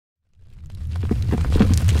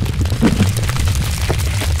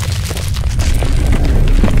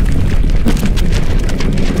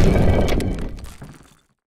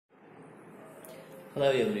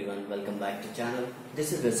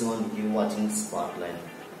This is Rizwan, you watching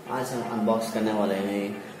spotlight. आज हम unbox करने वाले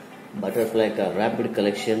हैं बटरफ्लाई का rapid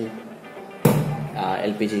collection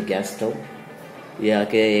LPG gas stove. ये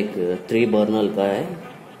आके एक 3 बर्नर का है,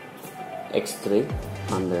 X3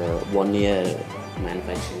 and 1 year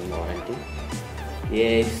manufacturing warranty.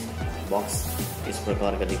 ये बॉक्स इस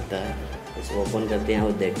प्रकार का दिखता है। इसको ओपन करते हैं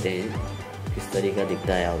और देखते हैं किस तरीके का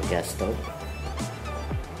दिखता है और गैस स्टोव।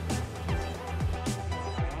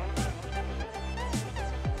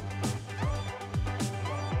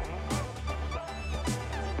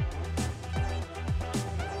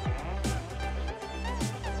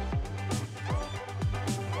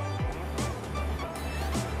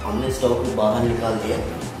 हमने स्टोव को बाहर निकाल दिया।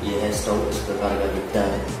 ये है स्टोव, इस प्रकार का दिखता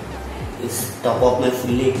है। इस टॉप ऑफ में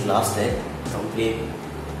फुल्ली ग्लास है, कंप्लीट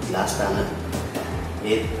ग्लास पैनल।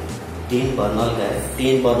 ये 3 बर्नर का है।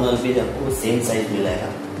 3 बर्नर भी आपको सेम साइज मिलेगा।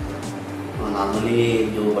 और नॉर्मली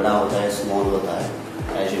जो बड़ा होता है स्मॉल होता है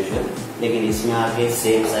एज यूजुअल, लेकिन इसमें आके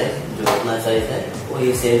सेम साइज, जो अपना साइज है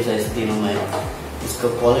वही सेम साइज तीनों में है। इसका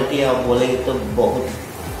क्वालिटी आप बोलेंगे तो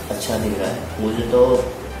बहुत अच्छा दिख रहा है मुझे तो।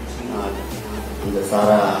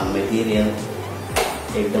 सारा मटेरियल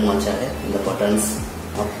एकदम अच्छा है। बटन्स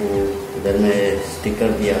आपको इधर में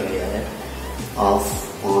स्टिकर दिया गया है,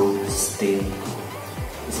 ऑफ ऑन स्टीम।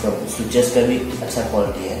 इसका स्विचेस का भी अच्छा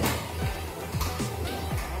क्वालिटी है,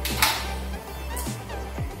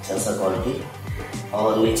 अच्छा सा क्वालिटी।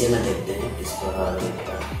 और नीचे में देखते हैं इस प्रकार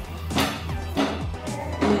दिखता है।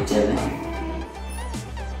 नीचे में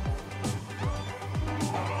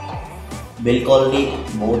बिल्ड क्वालिटी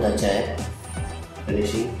बहुत अच्छा है।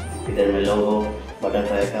 फिनिशिंग इधर में लोगो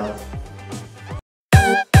बटरफ्लाई का।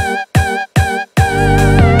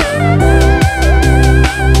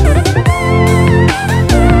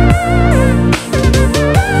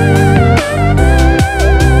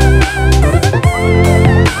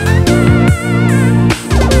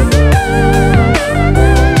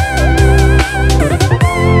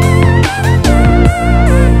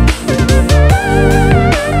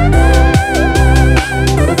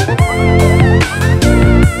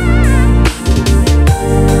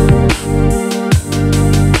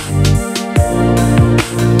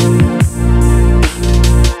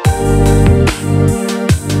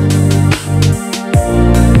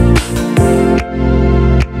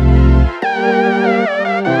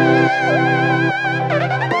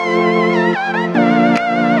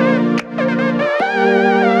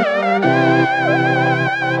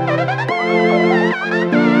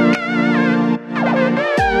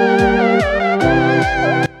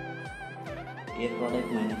 ये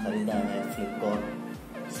प्रोडक्ट मैंने ख़रीदा है फ्लिपकार्ट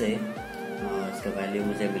से। इसका वैल्यू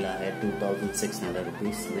मुझे मिला है 2600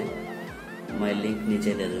 रुपीज़ में। मैं लिंक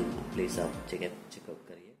नीचे दे दूँगा, प्लीज़ आप चेकआउट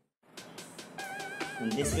करिए।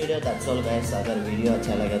 This video that's all guys. अगर वीडियो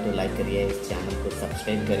अच्छा लगा तो लाइक करिए, इस चैनल को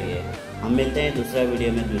सब्सक्राइब करिए। हम मिलते हैं दूसरा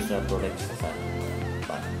वीडियो में दूसरा प्रोडक्ट के साथ।